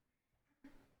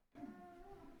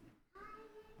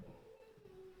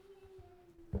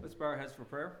bow our heads for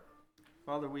prayer.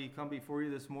 Father, we come before you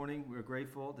this morning. We're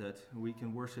grateful that we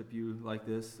can worship you like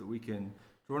this, that we can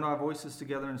join our voices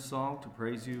together in song to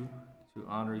praise you, to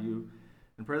honor you,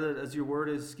 and pray that as your word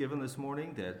is given this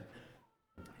morning, that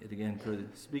it again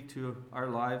could speak to our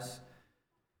lives,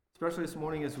 especially this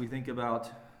morning as we think about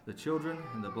the children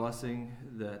and the blessing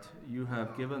that you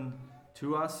have given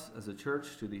to us as a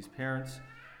church, to these parents,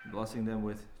 blessing them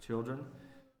with children.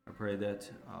 I pray that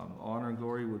honor and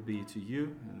glory would be to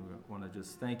you, and we want to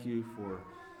just thank you for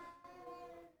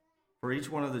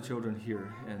each one of the children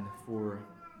here and for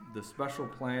the special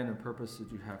plan and purpose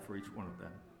that you have for each one of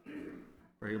them.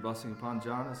 Pray your blessing upon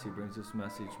John as he brings this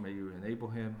message. May you enable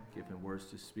him, give him words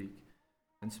to speak,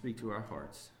 and speak to our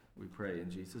hearts. We pray in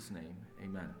Jesus' name,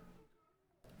 amen.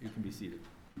 You can be seated.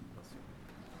 Bless you.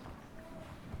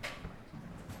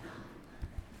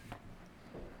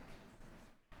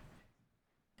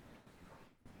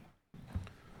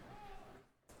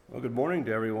 Well, good morning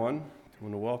to everyone. I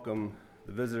want to welcome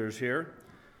the visitors here.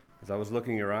 As I was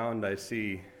looking around, I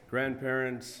see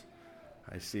grandparents,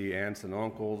 I see aunts and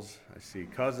uncles, I see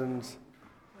cousins,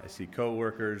 I see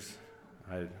co-workers.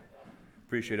 I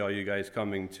appreciate all you guys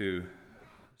coming to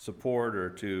support or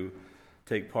to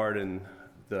take part in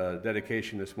the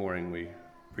dedication this morning. We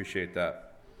appreciate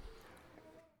that.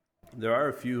 There are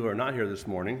a few who are not here this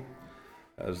morning.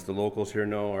 As the locals here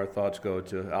know, our thoughts go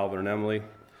to Alvin and Emily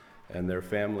and their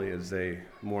family as they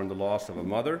mourn the loss of a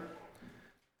mother.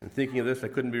 And thinking of this, I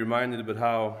couldn't be reminded about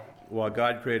how, while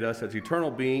God created us as eternal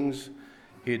beings,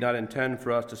 He did not intend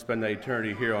for us to spend that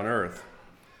eternity here on earth.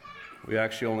 We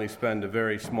actually only spend a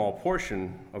very small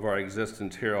portion of our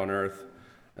existence here on earth,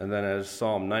 and then as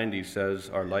Psalm 90 says,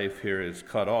 our life here is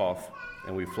cut off,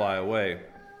 and we fly away.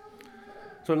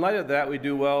 So in light of that, we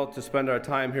do well to spend our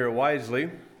time here wisely,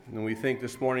 and we think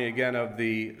this morning again of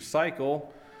the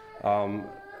cycle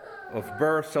of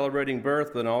birth, celebrating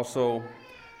birth, and also,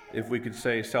 if we could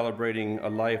say, celebrating a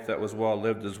life that was well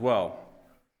lived as well.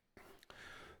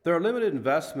 There are limited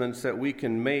investments that we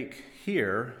can make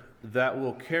here that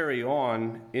will carry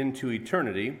on into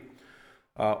eternity.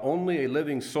 Only a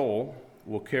living soul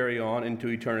will carry on into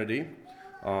eternity.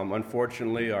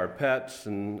 Unfortunately, our pets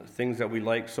and things that we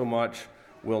like so much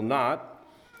will not.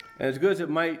 And as good as it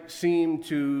might seem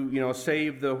to,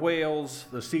 save the whales,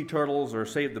 the sea turtles, or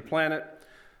save the planet,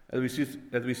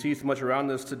 as we see so much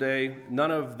around us today, none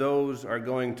of those are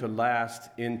going to last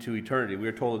into eternity. We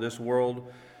are told that this world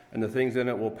and the things in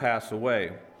it will pass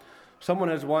away. Someone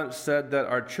has once said that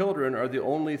our children are the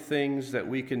only things that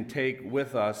we can take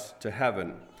with us to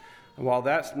heaven. And while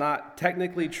that's not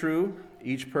technically true,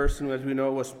 each person, as we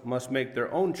know, must make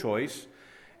their own choice,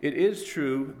 it is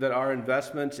true that our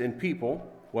investments in people,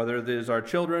 whether it is our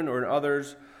children or in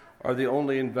others, are the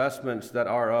only investments that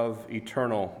are of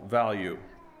eternal value.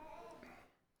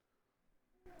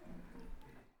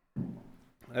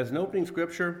 As an opening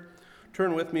scripture,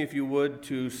 turn with me, if you would,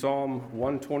 to Psalm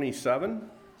 127.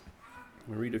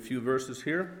 I'll read a few verses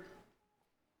here.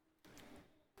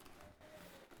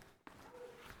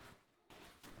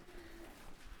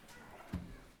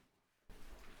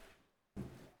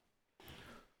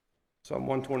 Psalm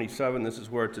 127, this is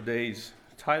where today's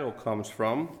title comes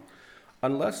from.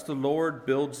 Unless the Lord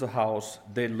builds the house,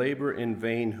 they labor in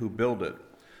vain who build it.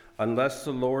 Unless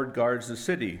the Lord guards the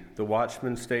city, the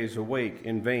watchman stays awake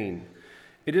in vain.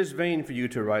 It is vain for you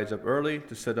to rise up early,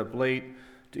 to sit up late,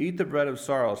 to eat the bread of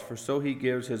sorrows, for so he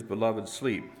gives his beloved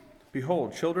sleep.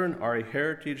 Behold, children are a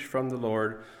heritage from the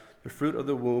Lord. The fruit of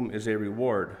the womb is a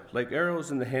reward. Like arrows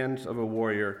in the hands of a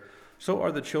warrior, so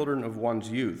are the children of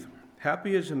one's youth.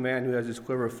 Happy is the man who has his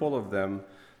quiver full of them.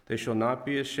 They shall not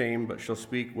be ashamed, but shall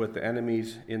speak with the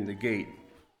enemies in the gate.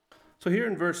 So here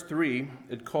in verse 3,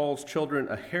 it calls children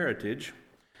a heritage,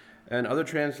 and other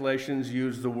translations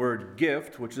use the word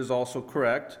gift, which is also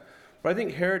correct, but I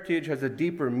think heritage has a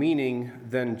deeper meaning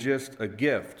than just a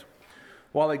gift.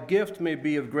 While a gift may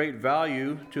be of great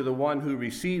value to the one who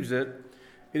receives it,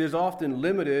 it is often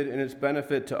limited in its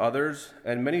benefit to others,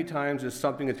 and many times is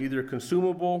something that's either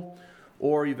consumable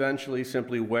or eventually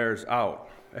simply wears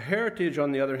out. A heritage,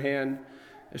 on the other hand,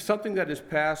 is something that is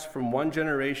passed from one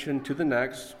generation to the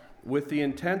next, with the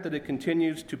intent that it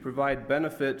continues to provide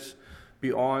benefits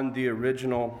beyond the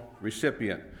original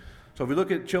recipient. So if we look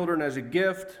at children as a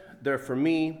gift, they're for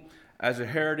me. As a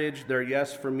heritage, they're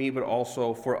yes for me, but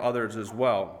also for others as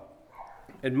well.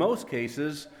 In most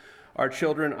cases, our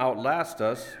children outlast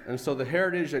us, and so the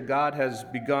heritage that God has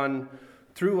begun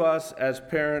through us as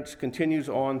parents continues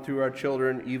on through our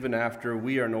children even after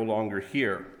we are no longer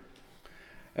here.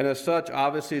 And as such,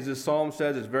 obviously, as the psalm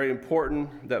says, it's very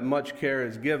important that much care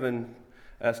is given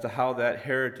as to how that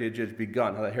heritage is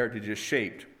begun, how that heritage is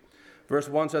shaped. Verse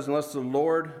 1 says, unless the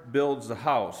Lord builds the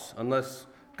house, unless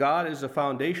God is the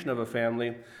foundation of a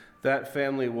family, that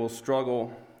family will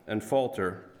struggle and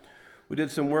falter. We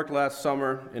did some work last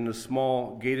summer in a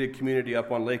small gated community up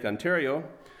on Lake Ontario,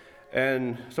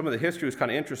 and some of the history was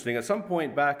kind of interesting. At some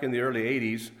point back in the early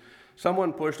 80s,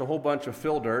 someone pushed a whole bunch of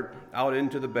fill dirt out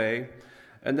into the bay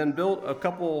and then built a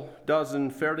couple dozen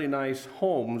fairly nice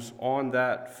homes on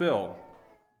that fill.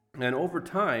 And over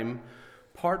time,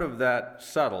 part of that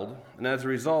settled, and as a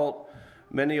result,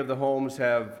 many of the homes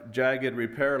have jagged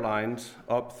repair lines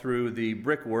up through the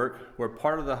brickwork where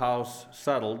part of the house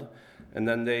settled, and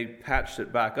then they patched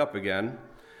it back up again.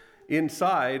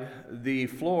 Inside, the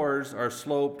floors are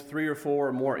sloped 3 or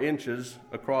 4 more inches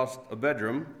across a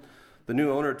bedroom. The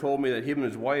new owner told me that he and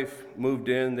his wife moved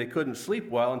in. They couldn't sleep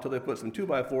well until they put some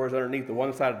 2x4s underneath the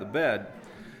one side of the bed,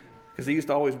 because they used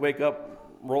to always wake up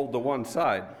rolled to one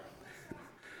side.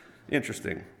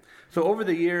 Interesting. So over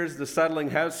the years, the settling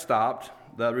has stopped.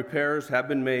 The repairs have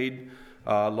been made.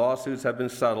 Lawsuits have been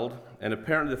settled. And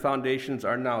apparently the foundations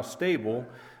are now stable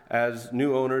as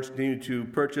new owners continue to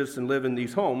purchase and live in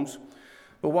these homes.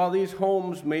 But while these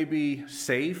homes may be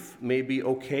safe, may be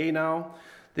okay now,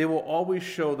 they will always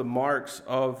show the marks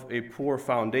of a poor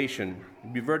foundation. It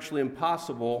would be virtually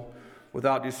impossible,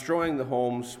 without destroying the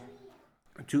homes,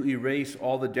 to erase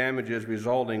all the damages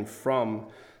resulting from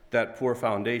that poor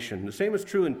foundation. The same is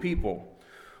true in people.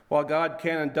 While God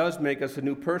can and does make us a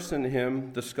new person in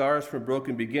Him, the scars from a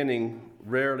broken beginning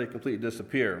rarely completely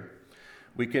disappear.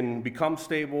 We can become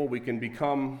stable, we can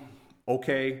become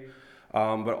okay,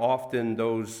 but often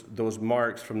those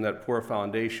marks from that poor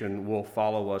foundation will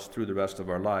follow us through the rest of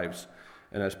our lives.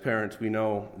 And as parents, we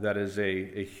know that is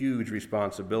a huge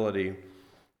responsibility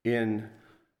in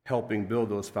helping build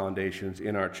those foundations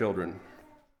in our children.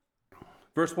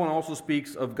 Verse 1 also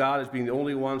speaks of God as being the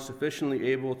only one sufficiently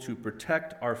able to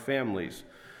protect our families.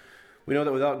 We know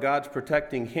that without God's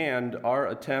protecting hand, our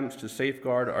attempts to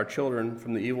safeguard our children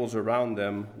from the evils around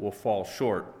them will fall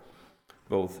short,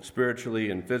 both spiritually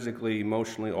and physically,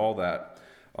 emotionally, all that.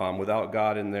 Without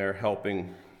God in there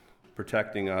helping,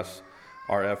 protecting us,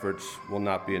 our efforts will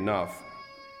not be enough.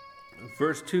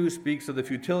 Verse 2 speaks of the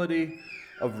futility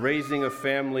of raising a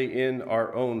family in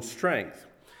our own strength.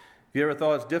 If you ever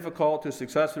thought it's difficult to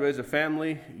successfully raise a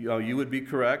family, you would be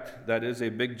correct. That is a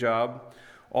big job.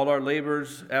 All our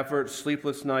labors, efforts,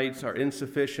 sleepless nights are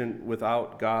insufficient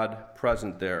without God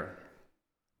present there.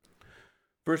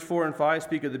 Verse 4 and 5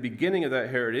 speak of the beginning of that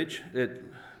heritage. It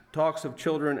talks of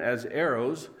children as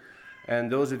arrows,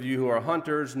 and those of you who are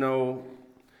hunters know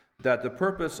that the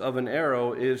purpose of an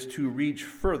arrow is to reach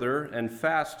further and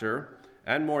faster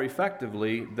and more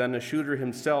effectively than the shooter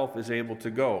himself is able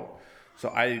to go. So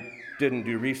I didn't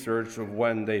do research of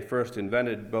when they first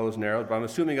invented bows and arrows, but I'm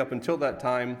assuming up until that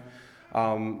time,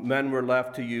 men were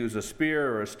left to use a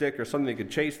spear or a stick or something that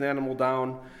could chase an animal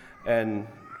down and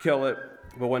kill it.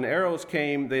 But when arrows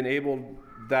came, they enabled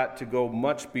that to go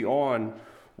much beyond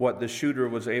what the shooter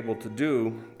was able to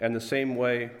do, and the same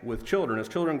way with children. As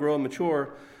children grow and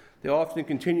mature, they often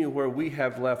continue where we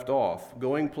have left off,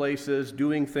 going places,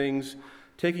 doing things,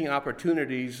 taking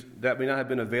opportunities that may not have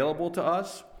been available to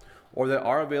us, or that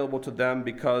are available to them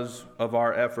because of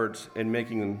our efforts in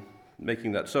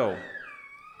making that so.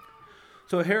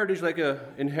 So a heritage like an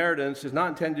inheritance is not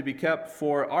intended to be kept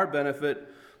for our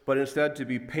benefit, but instead to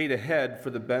be paid ahead for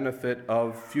the benefit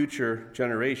of future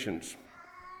generations.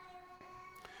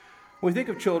 When we think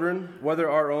of children, whether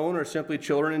our own or simply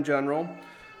children in general,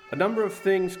 a number of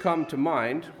things come to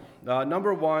mind.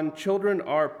 Number one, children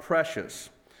are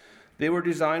precious. They were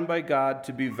designed by God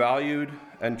to be valued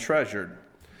and treasured.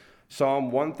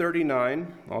 Psalm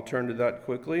 139, I'll turn to that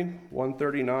quickly,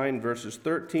 139 verses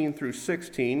 13 through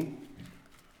 16.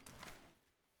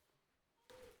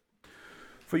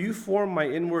 For you formed my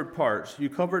inward parts, you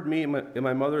covered me in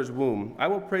my mother's womb. I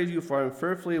will praise you, for I am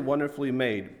fearfully and wonderfully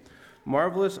made.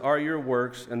 Marvelous are your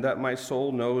works, and that my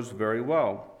soul knows very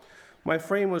well. My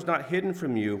frame was not hidden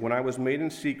from you when I was made in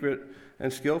secret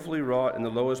and skillfully wrought in the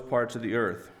lowest parts of the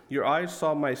earth. Your eyes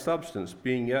saw my substance,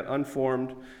 being yet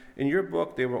unformed. In your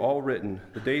book they were all written,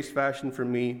 the days fashioned for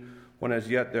me, when as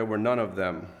yet there were none of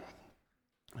them.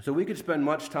 So we could spend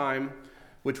much time,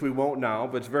 which we won't now,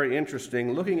 but it's very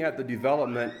interesting, looking at the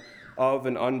development of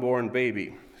an unborn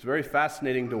baby. It's very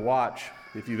fascinating to watch,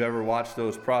 if you've ever watched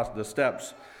the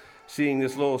steps, seeing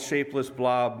this little shapeless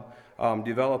blob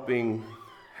developing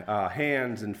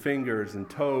hands and fingers and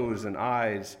toes and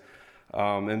eyes,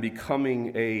 and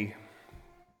becoming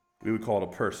we would call it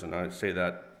a person. I'd say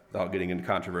that without getting into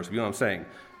controversy. You know what I'm saying?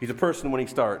 He's a person when he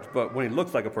starts, but when he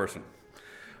looks like a person.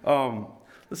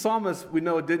 The psalmist, we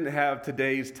know, didn't have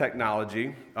today's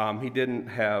technology. He didn't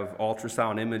have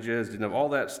ultrasound images, didn't have all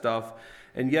that stuff.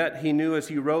 And yet he knew as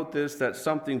he wrote this that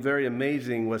something very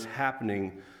amazing was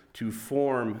happening to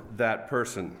form that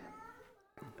person.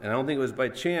 And I don't think it was by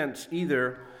chance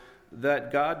either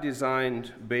that God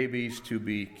designed babies to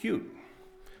be cute.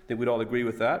 I think we'd all agree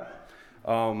with that.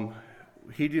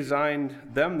 He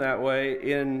designed them that way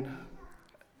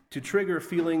to trigger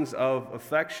feelings of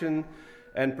affection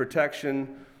and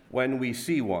protection when we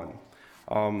see one.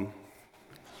 I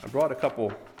brought a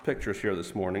couple pictures here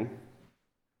this morning.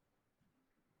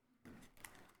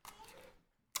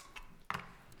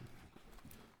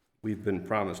 We've been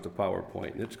promised a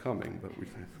PowerPoint, and it's coming, but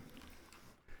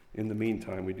in the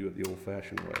meantime, we do it the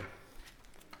old-fashioned way.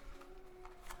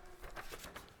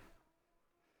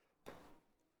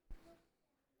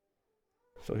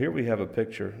 So here we have a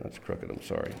picture. That's crooked, I'm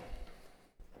sorry.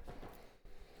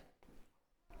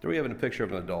 There we have a picture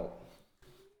of an adult.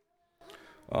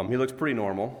 He looks pretty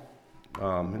normal,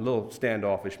 a little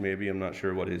standoffish maybe. I'm not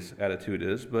sure what his attitude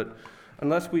is, but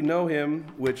unless we know him,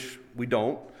 which we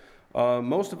don't,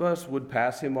 most of us would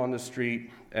pass him on the street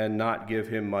and not give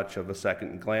him much of a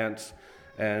second glance,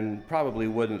 and probably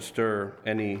wouldn't stir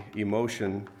any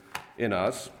emotion in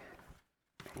us.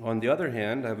 On the other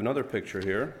hand, I have another picture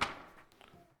here.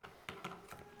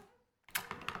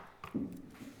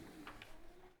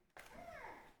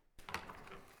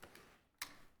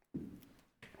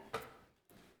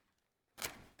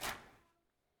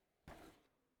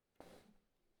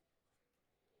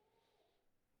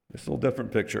 It's a little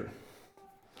different picture.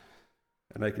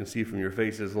 And I can see from your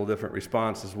faces a little different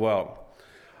response as well.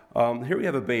 Here we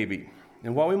have a baby.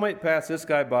 And while we might pass this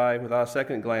guy by without a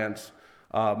second glance,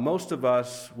 most of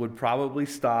us would probably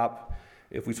stop.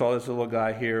 If we saw this little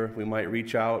guy here, we might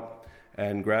reach out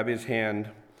and grab his hand.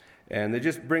 And they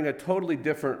just bring a totally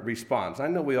different response. I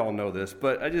know we all know this,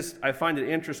 but I find it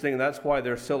interesting. That's why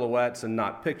they're silhouettes and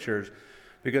not pictures.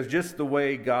 Because just the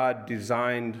way God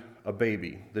designed a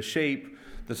baby, the shape,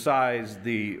 the size,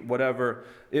 the whatever,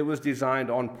 it was designed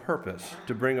on purpose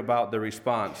to bring about the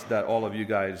response that all of you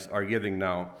guys are giving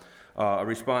now. A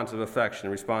response of affection,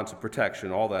 a response of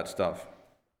protection, all that stuff.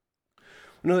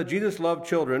 We know that Jesus loved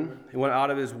children. He went out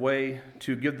of his way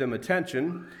to give them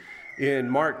attention. In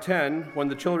Mark 10, when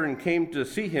the children came to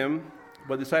see him,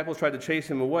 but the disciples tried to chase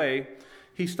him away,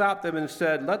 he stopped them and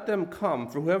said, "Let them come,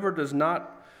 for whoever does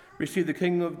not receive the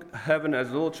kingdom of heaven as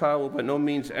a little child will by no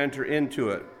means enter into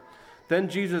it." Then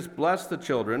Jesus blessed the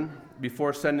children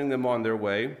before sending them on their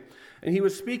way. And he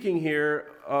was speaking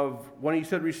here of, when he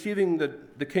said receiving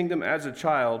the kingdom as a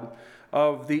child,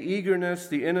 of the eagerness,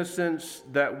 the innocence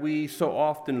that we so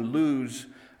often lose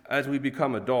as we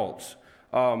become adults.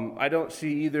 I don't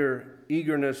see either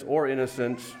eagerness or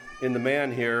innocence in the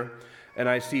man here, and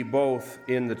I see both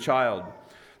in the child.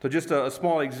 So just a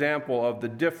small example of the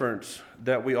difference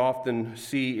that we often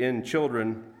see in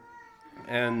children,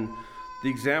 and the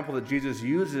example that Jesus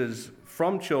uses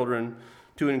from children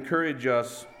to encourage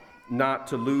us not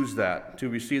to lose that, to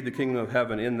receive the kingdom of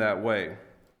heaven in that way.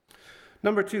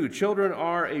 Number 2, children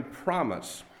are a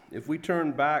promise. If we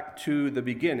turn back to the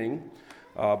beginning,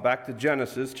 back to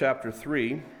Genesis chapter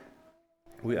 3,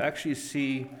 we actually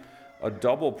see a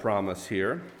double promise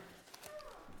here.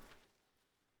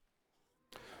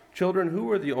 Children, who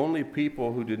were the only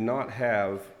people who did not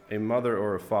have a mother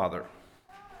or a father?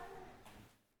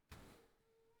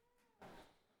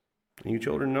 You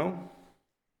children know?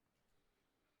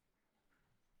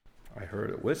 I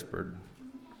heard it whispered.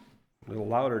 A little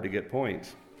louder to get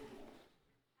points.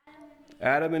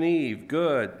 Adam and Eve,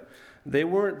 good. They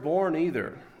weren't born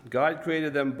either. God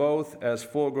created them both as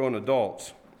full-grown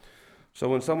adults. So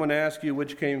when someone asks you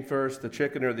which came first, the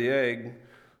chicken or the egg,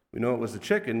 we know it was the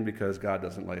chicken because God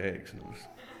doesn't lay eggs.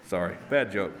 Sorry,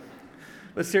 bad joke.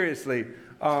 But seriously,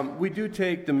 we do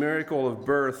take the miracle of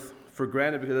birth for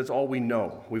granted because that's all we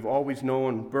know. We've always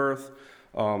known birth,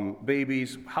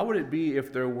 babies. How would it be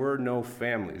if there were no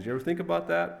families? You ever think about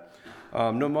that?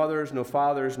 No mothers, no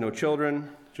fathers, no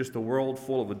children, just a world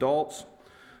full of adults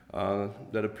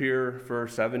that appear for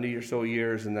 70 or so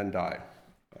years and then die.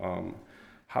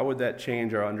 How would that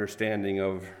change our understanding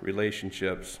of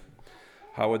relationships?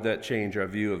 How would that change our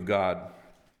view of God?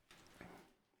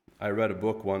 I read a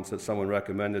book once that someone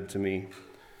recommended to me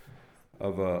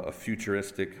of a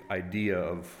futuristic idea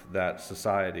of that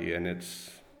society, and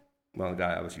the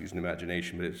guy obviously used an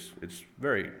imagination, but it's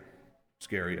very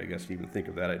scary, I guess, to even think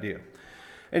of that idea.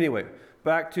 Anyway,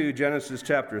 back to Genesis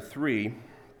chapter 3,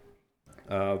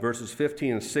 verses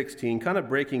 15 and 16, kind of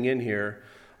breaking in here.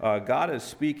 God is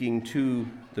speaking to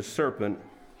the serpent,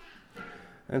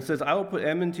 and says, I will put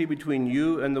enmity between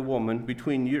you and the woman,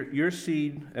 between your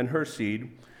seed and her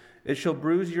seed. It shall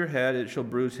bruise your head, it shall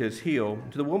bruise his heel.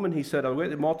 To the woman he said, I will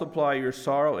greatly multiply your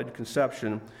sorrow and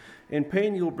conception. In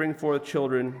pain you will bring forth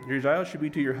children. Your desire shall be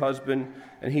to your husband,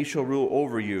 and he shall rule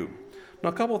over you. Now,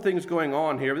 a couple of things going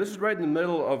on here. This is right in the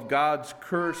middle of God's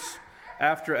curse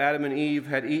after Adam and Eve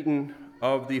had eaten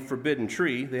of the forbidden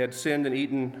tree. They had sinned and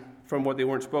eaten from what they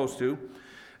weren't supposed to.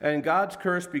 And God's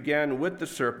curse began with the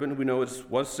serpent. We know it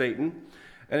was Satan.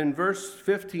 And in verse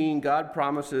 15, God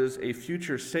promises a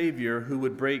future Savior who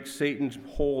would break Satan's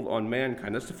hold on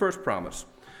mankind. That's the first promise.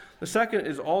 The second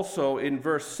is also in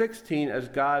verse 16 as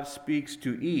God speaks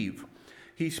to Eve.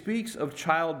 He speaks of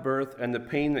childbirth and the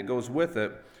pain that goes with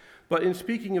it. But in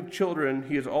speaking of children,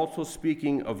 he is also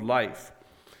speaking of life.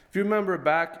 If you remember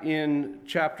back in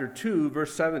chapter 2,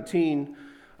 verse 17,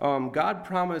 God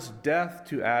promised death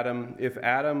to Adam if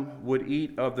Adam would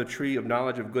eat of the tree of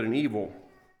knowledge of good and evil.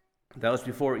 That was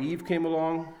before Eve came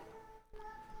along.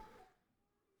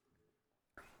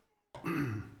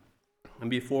 And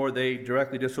before they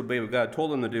directly disobeyed what God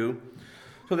told them to do.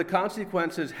 So the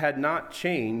consequences had not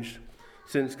changed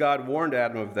since God warned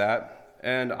Adam of that.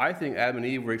 And I think Adam and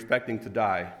Eve were expecting to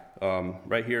die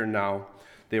right here and now.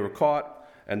 They were caught,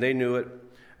 and they knew it.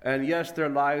 And yes, their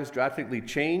lives drastically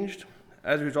changed.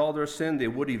 As a result of their sin, they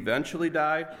would eventually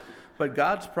die. But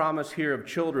God's promise here of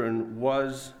children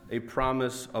was a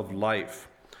promise of life.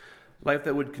 Life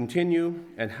that would continue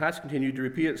and has continued to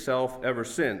repeat itself ever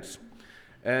since.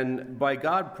 And by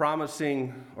God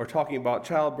promising or talking about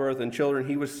childbirth and children,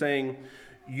 he was saying,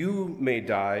 you may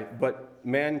die, but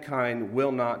mankind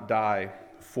will not die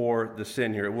for the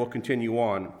sin here. It will continue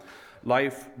on.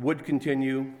 Life would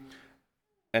continue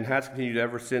and has continued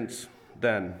ever since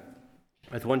then.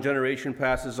 As one generation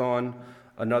passes on,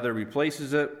 another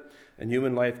replaces it, and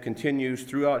human life continues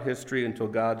throughout history until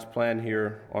God's plan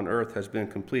here on earth has been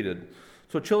completed.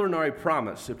 So children are a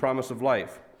promise of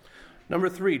life. Number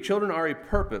 3, children are a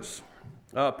purpose.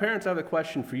 Parents, I have a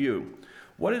question for you.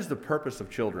 What is the purpose of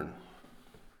children?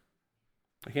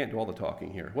 I can't do all the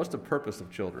talking here. What's the purpose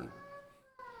of children?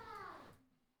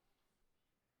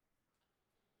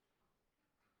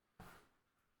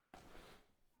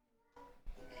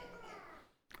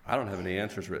 I don't have any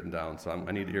answers written down, so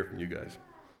I need to hear from you guys.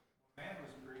 Man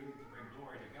was created to bring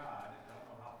glory to God. I don't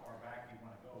know how far back you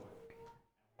want to go with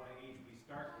what age we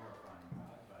start glorifying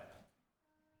God, but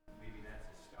maybe that's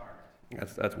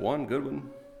a start. That's one good one.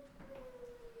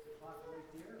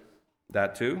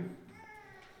 That too.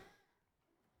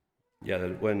 Yeah,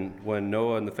 that when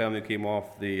Noah and the family came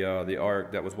off the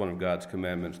ark, that was one of God's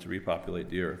commandments to repopulate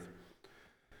the earth.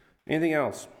 Anything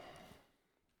else?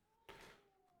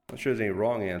 I'm not sure there's any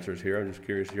wrong answers here. I'm just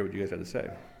curious to hear what you guys have to say.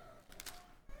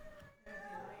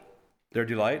 Their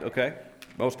delight, okay.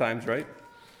 Most times, right?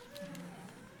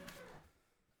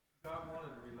 God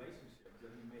wanted a relationship that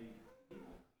he made people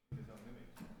in his own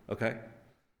image. Okay.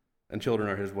 And children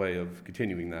are his way of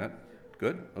continuing that.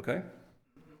 Good, okay.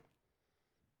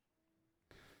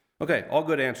 Okay, all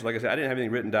good answers. Like I said, I didn't have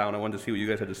anything written down. I wanted to see what you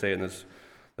guys had to say in this.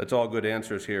 That's all good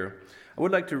answers here. I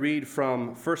would like to read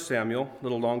from 1 Samuel, a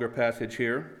little longer passage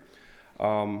here.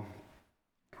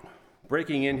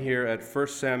 Breaking in here at 1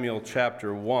 Samuel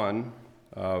chapter 1,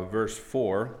 verse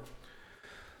 4.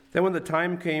 Then when the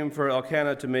time came for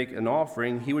Elkanah to make an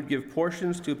offering, he would give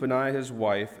portions to Peninnah his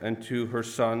wife and to her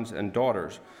sons and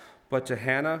daughters. But to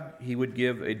Hannah he would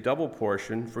give a double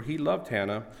portion, for he loved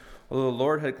Hannah, although the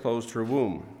Lord had closed her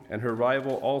womb. And her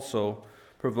rival also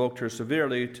provoked her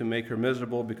severely to make her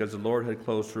miserable, because the Lord had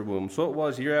closed her womb. So it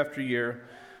was year after year,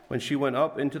 when she went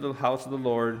up into the house of the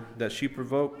Lord, that she,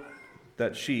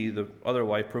 the other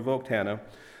wife, provoked Hannah,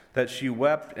 that she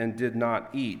wept and did not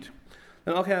eat.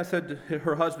 Then Elkanah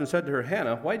her husband said to her,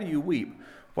 Hannah, why do you weep?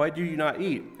 Why do you not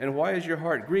eat? And why is your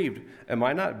heart grieved? Am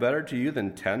I not better to you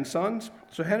than 10 sons?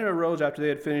 So Hannah arose after they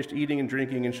had finished eating and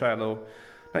drinking in Shiloh.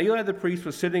 Now Eli the priest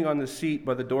was sitting on the seat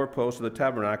by the doorpost of the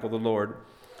tabernacle of the Lord,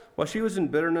 while she was in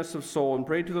bitterness of soul and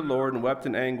prayed to the Lord and wept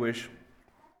in anguish.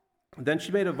 Then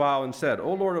she made a vow and said,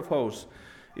 O Lord of hosts,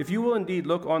 if you will indeed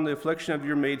look on the affliction of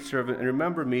your maidservant and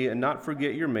remember me and not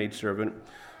forget your maidservant,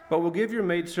 but will give your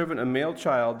maidservant a male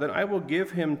child, then I will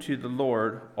give him to the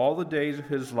Lord all the days of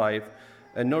his life,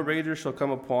 and no razor shall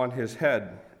come upon his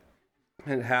head.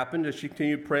 And it happened, as she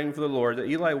continued praying for the Lord, that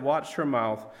Eli watched her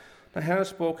mouth. Now Hannah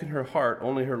spoke in her heart,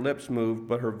 only her lips moved,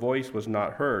 but her voice was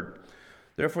not heard.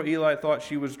 Therefore Eli thought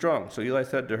she was drunk. So Eli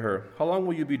said to her, How long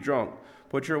will you be drunk?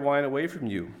 Put your wine away from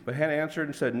you. But Hannah answered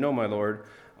and said, No, my Lord,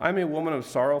 I am a woman of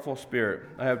sorrowful spirit.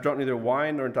 I have drunk neither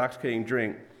wine nor intoxicating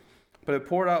drink, but have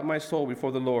poured out my soul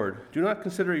before the Lord. Do not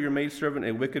consider your maidservant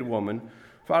a wicked woman,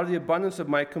 for For out of the abundance of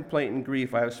my complaint and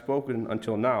grief I have spoken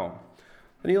until now.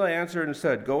 Then Eli answered and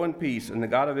said, Go in peace, and the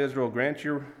God of Israel grant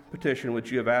your petition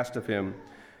which you have asked of him.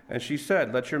 And she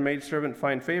said, Let your maidservant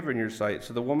find favor in your sight.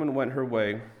 So the woman went her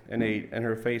way and ate, and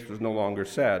her face was no longer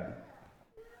sad.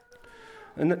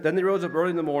 And then they rose up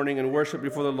early in the morning and worshipped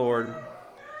before the Lord,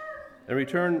 and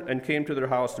returned and came to their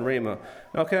house in Ramah.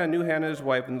 Now Elkanah knew Hannah his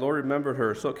wife, and the Lord remembered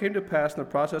her. So it came to pass in the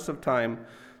process of time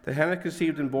that Hannah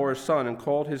conceived and bore a son, and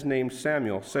called his name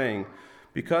Samuel, saying,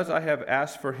 Because I have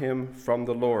asked for him from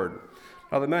the Lord.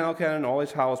 Now the man Elkanah and all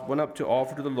his house went up to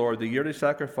offer to the Lord the yearly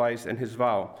sacrifice and his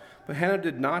vow. But Hannah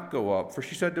did not go up, for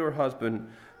she said to her husband,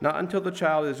 Not until the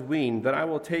child is weaned, then I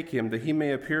will take him, that he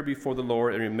may appear before the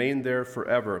Lord and remain there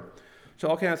forever. So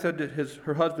Elkanah said to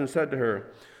her husband said to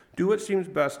her, Do what seems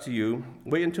best to you.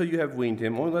 Wait until you have weaned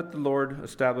him. Only let the Lord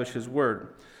establish his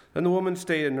word. Then the woman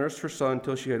stayed and nursed her son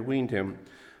till she had weaned him.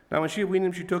 Now when she had weaned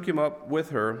him, she took him up with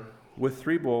her, with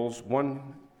 3 bowls, 1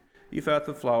 ephah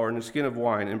of flour, and a skin of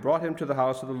wine, and brought him to the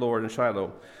house of the Lord in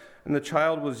Shiloh. And the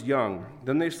child was young.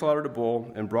 Then they slaughtered a bull,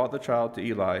 and brought the child to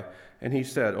Eli. And he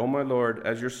said, O my Lord,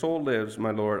 as your soul lives,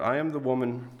 my Lord, I am the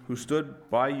woman who stood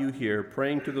by you here,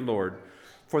 praying to the Lord.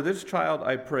 For this child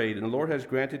I prayed, and the Lord has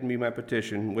granted me my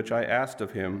petition, which I asked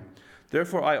of him.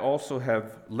 Therefore I also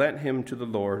have lent him to the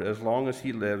Lord. As long as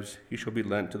he lives, he shall be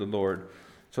lent to the Lord.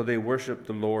 So they worshiped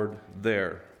the Lord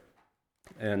there.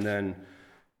 And then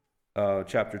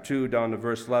chapter 2, down to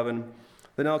verse 11.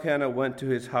 Then Elkanah went to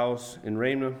his house in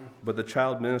Ramah, but the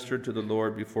child ministered to the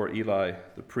Lord before Eli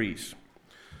the priest.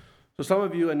 So some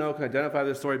of you I know can identify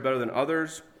this story better than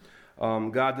others.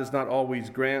 God does not always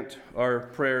grant our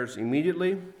prayers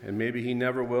immediately, and maybe he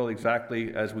never will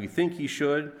exactly as we think he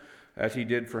should, as he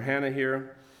did for Hannah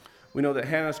here. We know that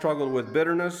Hannah struggled with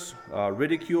bitterness,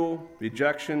 ridicule,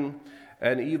 rejection,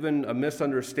 and even a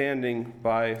misunderstanding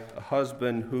by a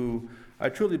husband who I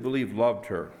truly believe loved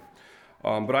her.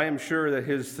 But I am sure that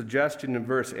his suggestion in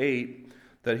verse 8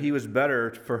 that he was better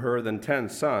for her than 10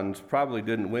 sons probably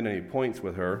didn't win any points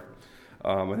with her.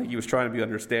 I think he was trying to be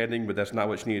understanding, but that's not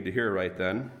what she needed to hear right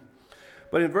then.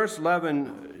 But in verse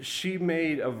 11, she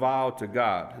made a vow to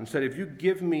God and said, If you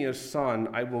give me a son,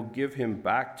 I will give him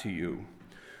back to you,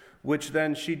 which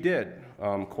then she did,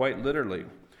 quite literally.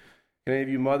 Can any of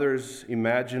you mothers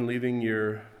imagine leaving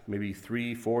your maybe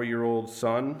 3-4-year-old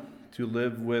son to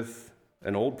live with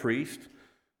an old priest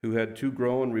who had 2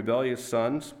 grown rebellious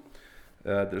sons?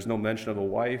 There's no mention of a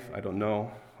wife. I don't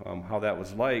know how that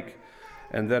was like.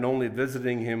 And then only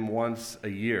visiting him once a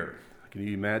year. Can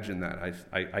you imagine that?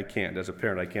 I can't. As a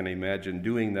parent, I can't imagine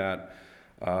doing that,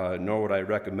 nor would I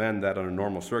recommend that under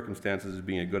normal circumstances as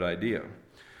being a good idea.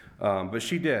 But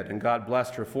she did, and God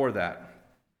blessed her for that.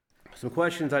 Some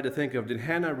questions I had to think of. Did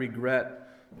Hannah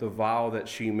regret the vow that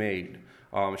she made?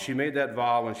 She made that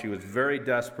vow when she was very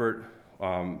desperate,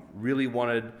 really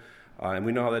wanted, and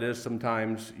we know how that is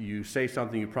sometimes. You say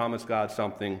something, you promise God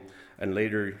something, and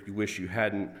later you wish you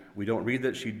hadn't. We don't read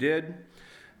that she did.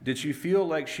 Did she feel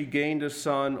like she gained a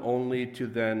son only to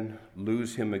then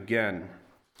lose him again?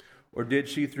 Or did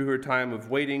she, through her time of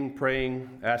waiting,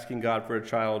 praying, asking God for a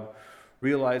child,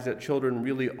 realize that children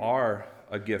really are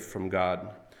a gift from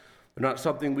God? They're not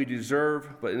something we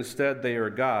deserve, but instead they are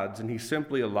God's, and he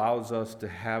simply allows us to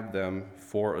have them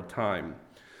for a time.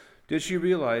 Did she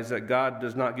realize that God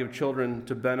does not give children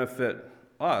to benefit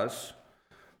us,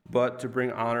 but to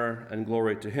bring honor and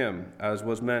glory to him, as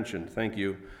was mentioned? Thank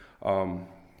you.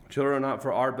 Children are not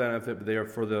for our benefit, but they are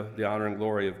for the honor and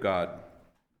glory of God.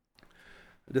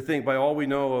 To think, by all we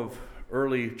know of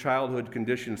early childhood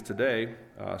conditions today,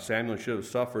 Samuel should have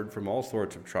suffered from all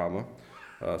sorts of trauma,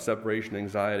 separation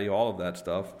anxiety, all of that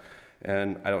stuff.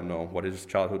 And I don't know what his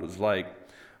childhood was like.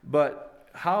 But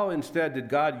how instead did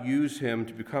God use him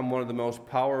to become one of the most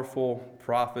powerful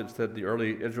prophets that the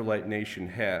early Israelite nation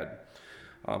had?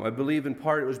 I believe in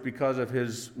part it was because of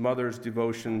his mother's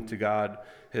devotion to God,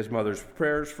 his mother's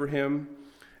prayers for him.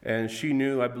 And she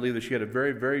knew, I believe, that she had a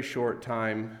very, very short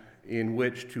time in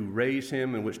which to raise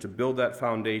him, in which to build that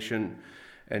foundation.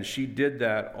 And she did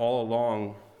that all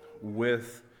along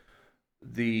with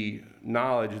the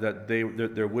knowledge that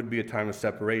there would be a time of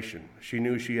separation. She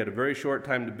knew she had a very short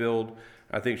time to build.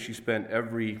 I think she spent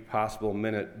every possible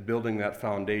minute building that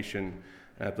foundation.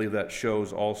 And I believe that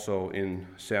shows also in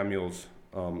Samuel's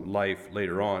life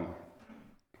later on.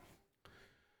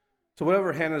 So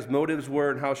whatever Hannah's motives were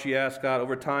and how she asked God,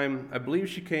 over time, I believe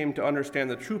she came to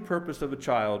understand the true purpose of a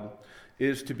child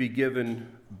is to be given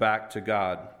back to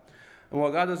God. And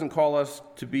while God doesn't call us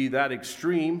to be that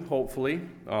extreme, hopefully,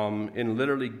 in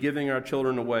literally giving our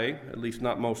children away, at least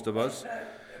not most of us,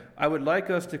 I would like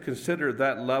us to consider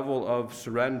that level of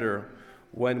surrender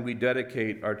when we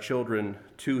dedicate our children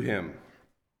to Him.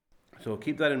 So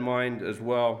keep that in mind as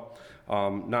well,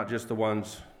 not just the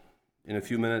ones in a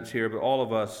few minutes here, but all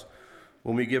of us,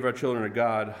 when we give our children to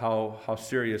God, how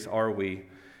serious are we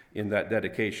in that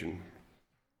dedication?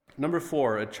 Number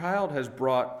 4, a child has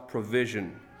brought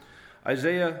provision.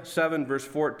 Isaiah 7, verse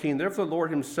 14, therefore the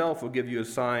Lord himself will give you a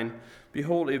sign.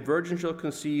 Behold, a virgin shall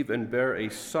conceive and bear a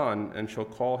son, and shall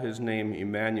call his name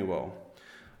Emmanuel.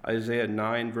 Isaiah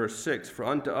 9, verse 6, for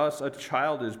unto us a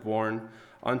child is born,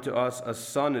 unto us a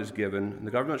son is given, and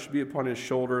the government shall be upon his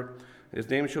shoulder. His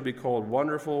name shall be called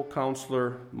Wonderful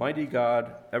Counselor, Mighty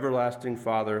God, Everlasting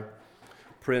Father,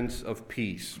 Prince of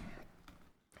Peace.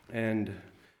 And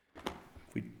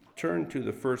we turn to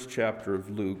the first chapter of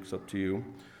Luke. It's up to you.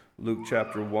 Luke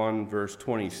chapter 1, verse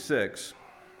 26.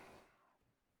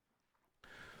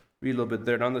 Read a little bit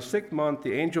there. Now in the 6th month,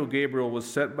 the angel Gabriel was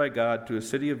sent by God to a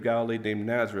city of Galilee named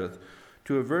Nazareth,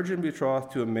 to a virgin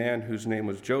betrothed to a man whose name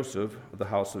was Joseph, of the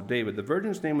house of David. The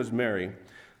virgin's name was Mary.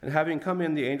 And having come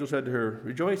in, the angel said to her,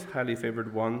 rejoice, highly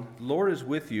favored one, the Lord is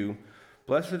with you.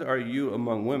 Blessed are you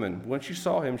among women. When she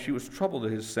saw him, she was troubled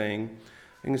at his saying,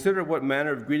 and considered what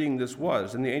manner of greeting this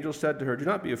was. And the angel said to her, do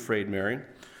not be afraid, Mary,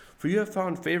 for you have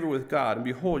found favor with God. And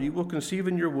behold, you will conceive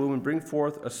in your womb and bring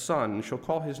forth a son, and shall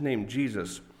call his name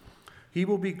Jesus. He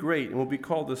will be great and will be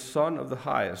called the Son of the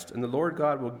Highest. And the Lord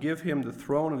God will give him the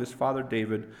throne of his father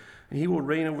David, and he will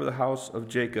reign over the house of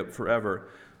Jacob forever.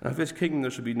 And of his kingdom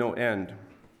there shall be no end.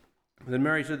 And then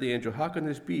Mary said to the angel, how can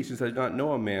this be, since I do not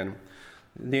know a man?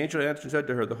 And the angel answered and said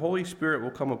to her, the Holy Spirit will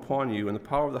come upon you, and the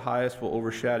power of the Highest will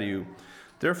overshadow you.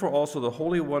 Therefore also the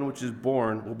Holy One which is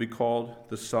born will be called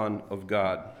the Son of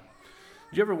God.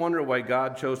 Did you ever wonder why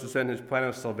God chose to send his plan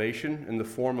of salvation in the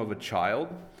form of a child?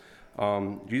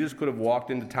 Jesus could have walked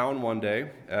into town one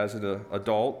day as an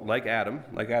adult, like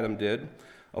Adam did,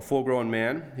 a full-grown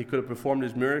man. He could have performed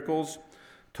his miracles,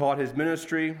 taught his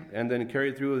ministry, and then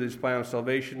carried through with his plan of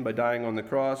salvation by dying on the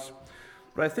cross.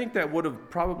 But I think that would have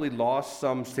probably lost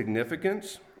some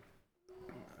significance.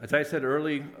 As I said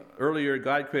earlier,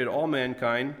 God created all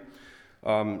mankind,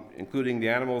 including the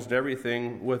animals and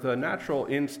everything, with a natural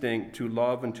instinct to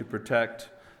love and to protect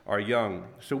our young.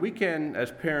 So we can,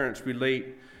 as parents,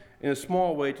 relate in a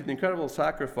small way to the incredible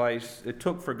sacrifice it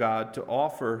took for God to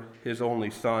offer his only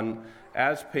son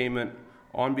as payment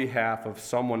on behalf of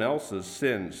someone else's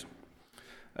sins.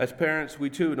 As parents, we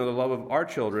too know the love of our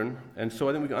children, and so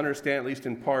I think we can understand, at least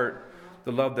in part,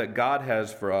 the love that God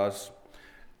has for us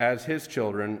as his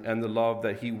children and the love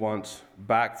that he wants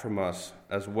back from us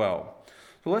as well.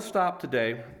 So let's stop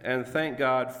today and thank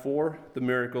God for the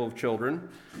miracle of children,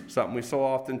 something we so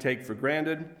often take for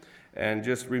granted, and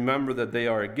just remember that they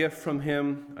are a gift from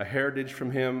him, a heritage from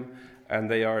him,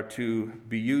 and they are to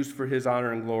be used for his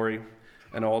honor and glory,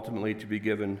 and ultimately to be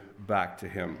given back to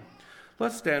him.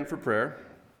 Let's stand for prayer.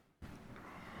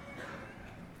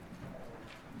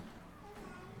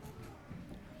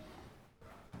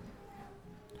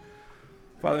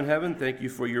 Father in heaven, thank you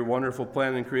for your wonderful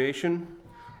plan in creation,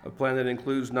 a plan that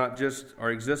includes not just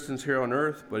our existence here on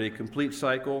earth, but a complete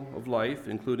cycle of life,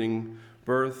 including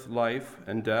birth, life,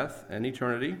 and death, and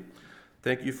eternity.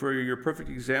 Thank you for your perfect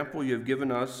example you have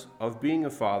given us of being a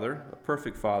father, a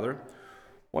perfect father,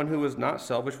 one who was not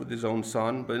selfish with his own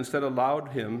son, but instead allowed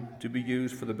him to be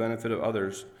used for the benefit of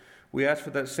others. We ask for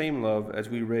that same love as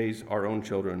we raise our own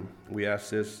children. We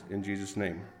ask this in Jesus'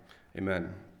 name.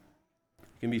 Amen.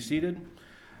 You can be seated.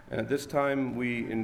 And at this time, we